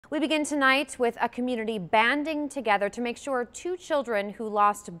We begin tonight with a community banding together to make sure two children who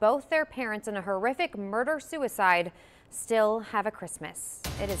lost both their parents in a horrific murder-suicide still have a Christmas.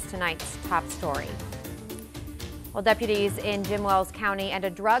 It is tonight's top story. Well, deputies in Jim Wells County and a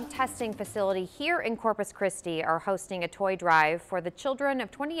drug testing facility here in Corpus Christi are hosting a toy drive for the children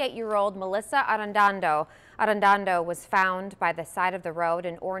of 28-year-old Melissa Arredondo. Arredondo was found by the side of the road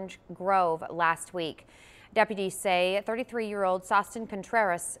in Orange Grove last week. Deputies say 33-year-old Sostin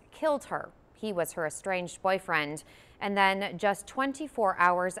Contreras killed her. He was her estranged boyfriend. And then just 24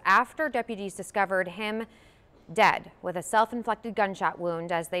 hours after deputies discovered him dead with a self-inflicted gunshot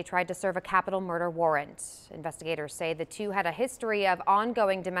wound as they tried to serve a capital murder warrant. Investigators say the two had a history of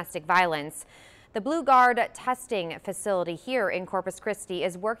ongoing domestic violence. The Blue Guard testing facility here in Corpus Christi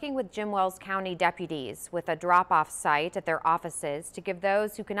is working with Jim Wells County deputies with a drop-off site at their offices to give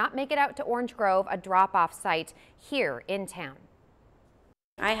those who cannot make it out to Orange Grove a drop-off site here in town.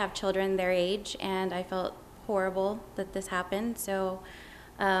 I have children their age, and I felt horrible that this happened, so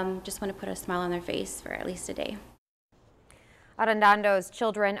just want to put a smile on their face for at least a day. Arredondo's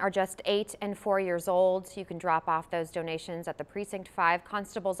children are just 8 and 4 years old. You can drop off those donations at the Precinct 5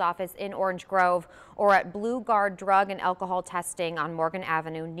 Constable's office in Orange Grove or at Blue Guard Drug and Alcohol Testing on Morgan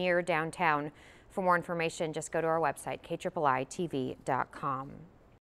Avenue near downtown. For more information, just go to our website, KIIITV.com.